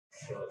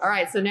All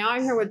right, so now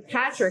I'm here with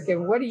Patrick,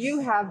 and what do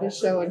you have to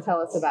show and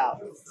tell us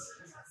about?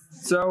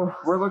 So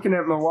we're looking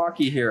at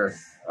Milwaukee here.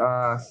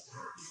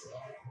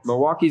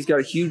 Milwaukee's got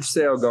a huge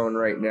sale going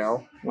right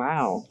now.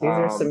 Wow, these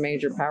are some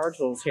major power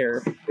tools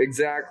here.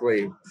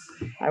 Exactly.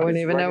 I wouldn't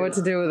even know what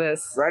to do with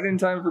this. Right in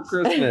time for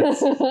Christmas.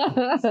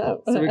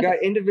 So we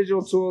got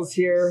individual tools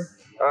here,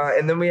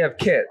 and then we have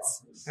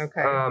kits.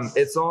 Okay.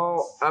 It's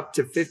all up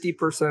to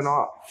 50%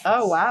 off.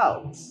 Oh,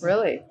 wow.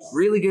 Really?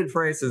 Really good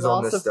prices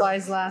on this stuff. All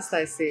supplies last,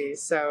 I see.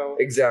 So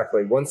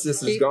exactly. Once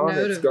this is gone,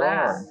 it's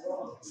gone.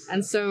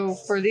 And so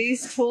for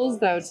these tools,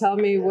 though, tell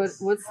me what's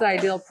the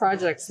ideal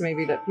projects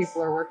maybe that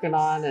people are working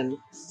on? And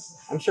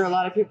I'm sure a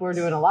lot of people are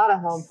doing a lot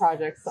of home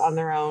projects on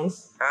their own.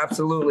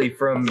 Absolutely.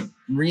 From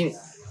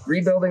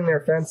rebuilding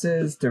their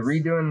fences to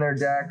redoing their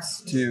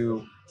decks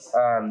to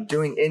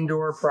doing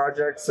indoor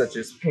projects such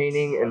as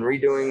painting and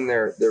redoing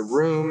their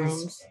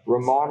rooms,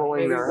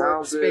 remodeling maybe their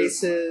houses.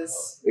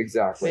 Spaces.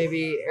 Exactly.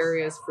 Maybe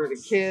areas for the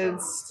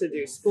kids to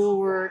do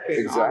schoolwork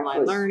and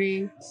online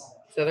learning.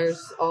 So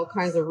there's all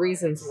kinds of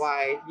reasons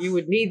why you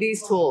would need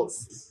these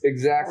tools.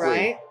 Exactly.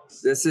 Right?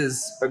 This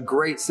is a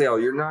great sale.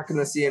 You're not going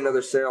to see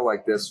another sale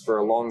like this for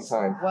a long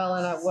time. Well,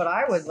 and what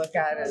I would look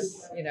at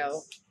is,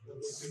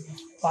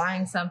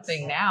 buying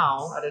something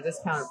now at a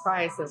discounted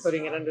price and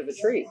putting it under the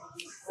tree.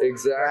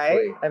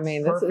 Exactly. Right? I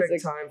mean, this perfect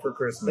is time for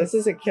Christmas. This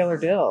is a killer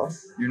deal.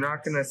 You're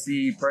not going to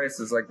see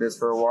prices like this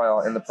for a while,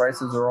 and the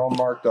prices are all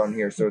marked on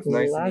here, so it's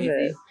nice and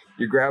easy.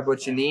 You grab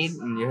what you need,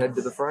 and you head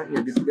to the front, and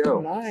you're good to go.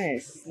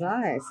 Nice,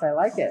 nice. I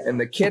like it. And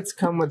the kits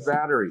come with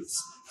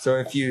batteries. So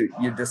if you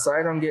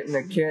decide on getting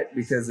a kit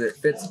because it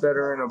fits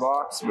better in a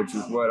box, which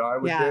is what I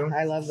would do. Yeah,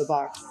 I love the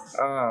box.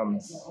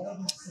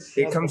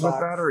 It comes with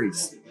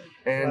batteries.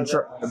 And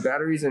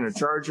batteries and a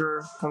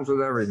charger, comes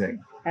with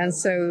everything. And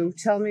so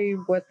tell me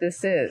what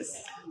this is.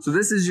 So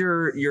this is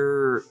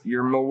your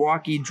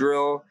Milwaukee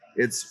drill.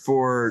 It's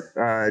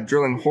for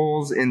drilling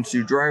holes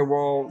into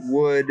drywall,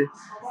 wood.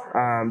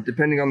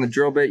 Depending on the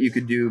drill bit, you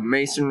could do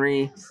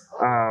masonry.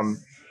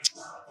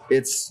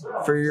 It's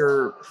for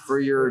your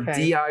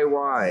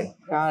DIY.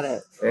 Got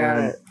it.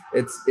 And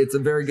it's a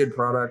very good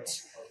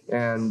product,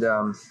 and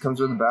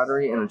comes with a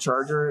battery and a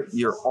charger.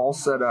 You're all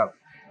set up.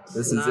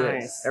 This is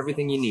it.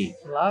 Everything you need.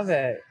 Love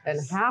it. And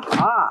half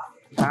off.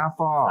 Half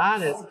off.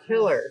 That is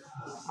killer.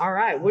 All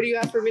right. What do you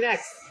have for me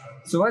next?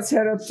 So let's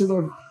head up to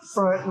the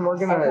front, and we're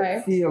going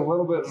to see a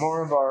little bit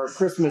more of our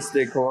Christmas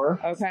decor.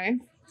 Okay.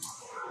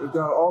 We've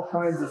got all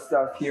kinds of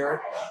stuff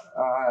here.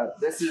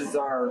 This is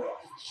our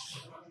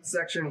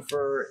section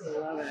for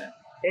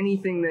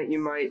anything that you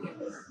might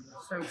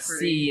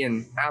see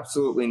and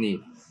absolutely need.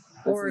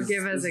 Or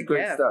give as a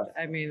gift. Stuff.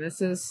 I mean,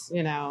 this is,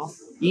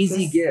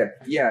 easy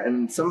gift. Yeah,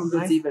 and some of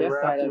it's even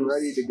wrapped and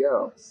ready to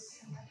go.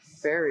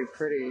 Very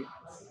pretty.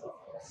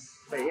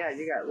 But yeah,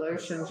 you got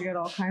lotions, you got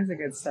all kinds of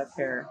good stuff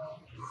here.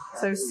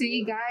 So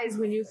see, guys,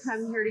 when you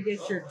come here to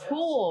get your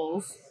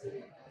tools,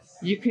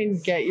 you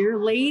can get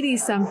your lady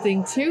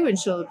something too, and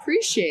she'll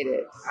appreciate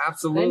it.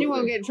 Absolutely. Then you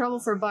won't get in trouble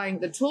for buying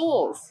the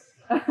tools.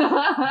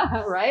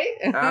 Right?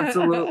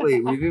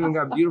 Absolutely. We've even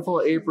got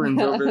beautiful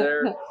aprons over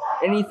there.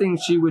 Anything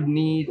she would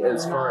need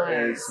as far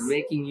as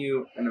making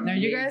you an amazing dinner. Now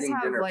you guys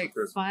have like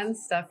fun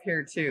stuff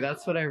here too.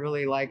 That's what I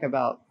really like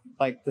about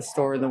like the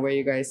store and the way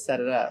you guys set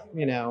it up.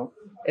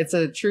 It's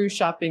a true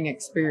shopping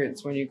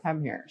experience when you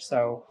come here.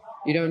 So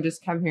you don't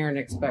just come here and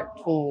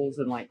expect tools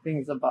and like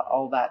things about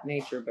all that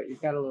nature, but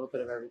you've got a little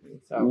bit of everything.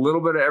 So a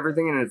little bit of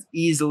everything, and it's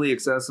easily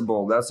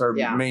accessible. That's our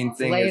main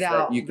thing. Laid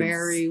out you can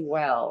very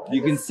well.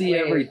 You can see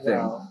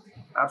everything.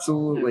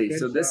 Absolutely.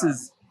 So this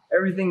is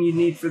everything you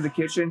need for the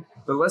kitchen.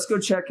 But let's go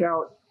check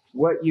out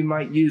what you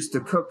might use to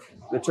cook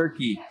the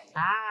turkey.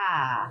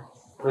 I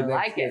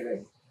like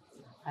it.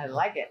 I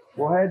like it.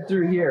 We'll head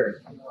through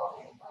here.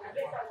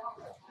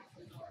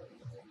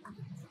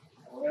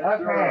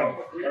 Okay.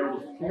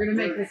 You're going to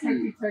make the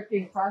turkey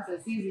cooking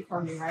process easy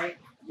for me, right?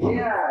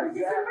 Yeah,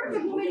 exactly.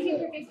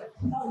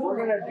 We're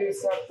going to do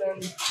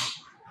something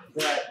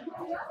that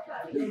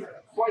is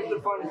quite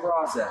the fun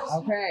process.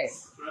 Okay.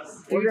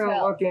 We're going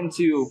to look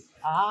into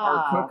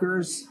our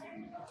cookers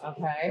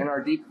and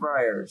our deep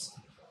fryers.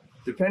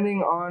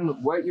 Depending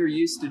on what you're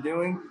used to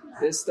doing,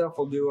 this stuff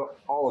will do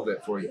all of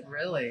it for you.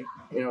 Really?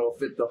 It'll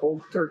fit the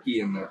whole turkey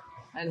in there.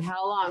 And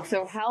how long?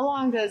 So how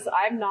long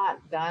I've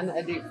not done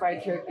a deep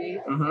fried turkey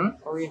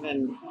or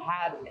even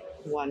had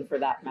one for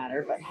that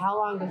matter, but how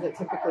long does it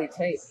typically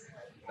take?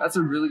 That's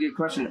a really good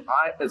question.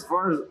 As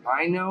far as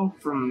I know,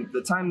 from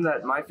the time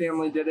that my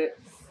family did it,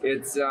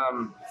 it's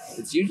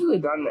usually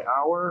about an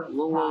hour, a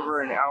little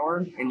over an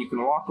hour, and you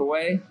can walk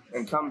away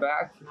and come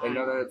back and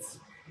know that it's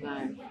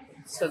nice.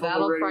 So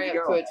that'll fry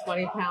up to a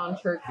 20-pound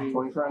turkey.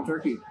 20-pound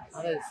turkey.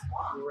 That is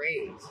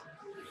great.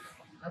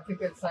 That's a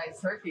good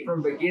sized turkey.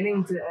 From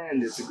beginning to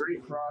end, it's a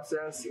great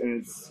process,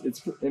 and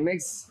it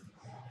makes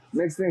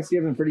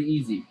Thanksgiving pretty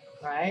easy.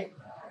 Right.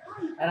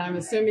 And I'm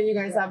assuming you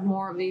guys have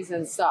more of these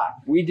in stock.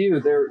 We do.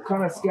 They're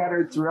kind of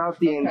scattered throughout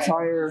the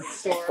entire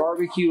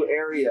barbecue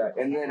area,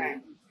 and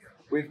then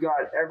we've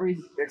got every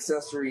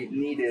accessory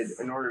needed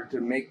in order to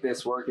make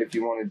this work. If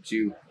you wanted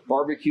to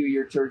barbecue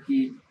your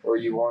turkey, or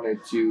you wanted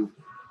to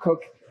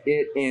cook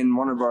it in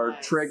one of our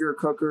Traeger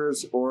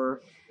cookers,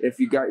 or if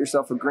you got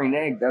yourself a green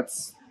egg,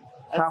 that's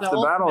half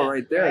the battle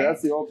right there. Right?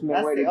 That's the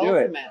ultimate way to do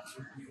it.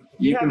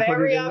 You have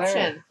every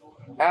option.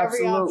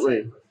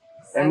 Absolutely.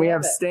 And we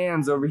have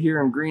stands over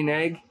here in green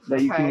egg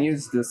that you can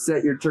use to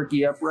set your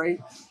turkey upright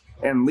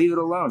and leave it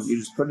alone. You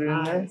just put it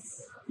in there.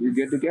 You're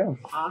good to go.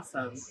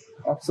 Awesome.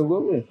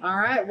 Absolutely. All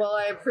right. Well,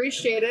 I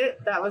appreciate it.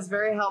 That was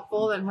very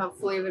helpful. And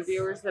hopefully the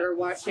viewers that are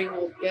watching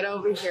will get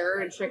over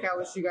here and check out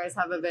what you guys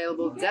have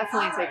available.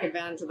 Definitely take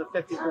advantage of the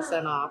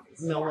 50% off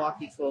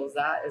Milwaukee tools.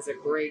 That is a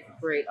great,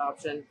 great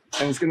option.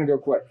 And it's going to go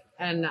quick.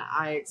 And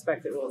I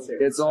expect it will too.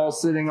 It's all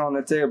sitting on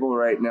the table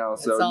right now.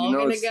 So it's all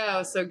going to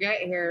go. So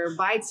get here.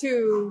 Buy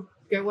two.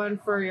 Get one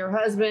for your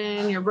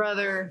husband, your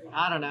brother.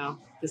 I don't know.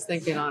 Just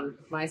thinking on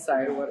my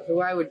side who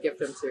I would gift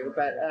them to,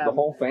 but the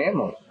whole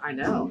family. I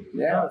know.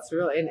 Yeah, no, it's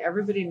really, and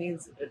everybody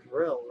needs a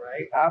drill,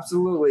 right?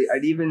 Absolutely.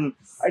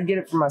 I'd get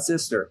it for my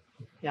sister.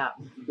 Yeah.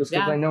 Just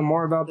because I know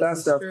more about that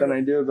stuff than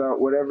I do about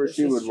whatever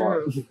she would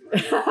want.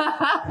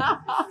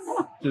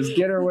 Just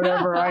get her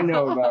whatever I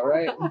know about,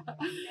 right?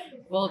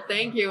 Well,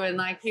 thank you. And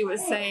like he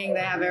was saying,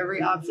 they have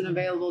every option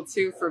available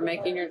too for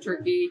making your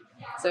turkey.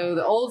 So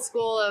the old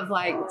school of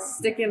like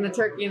sticking the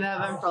turkey in the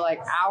oven for like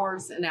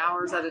hours and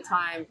hours at a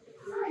time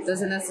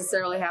doesn't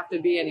necessarily have to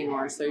be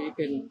anymore. So you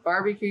can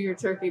barbecue your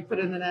turkey, put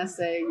in the nest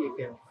egg, you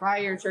can fry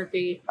your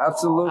turkey.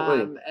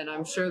 Absolutely. And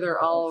I'm sure they're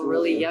all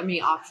really yummy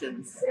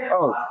options.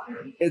 Oh,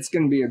 it's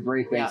going to be a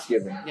great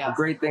Thanksgiving. Yeah. A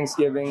great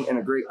Thanksgiving and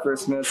a great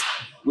Christmas.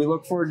 We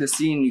look forward to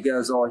seeing you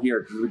guys all here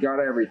because we got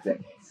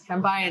everything.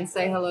 Come by and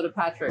say hello to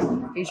Patrick.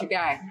 He's your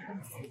guy.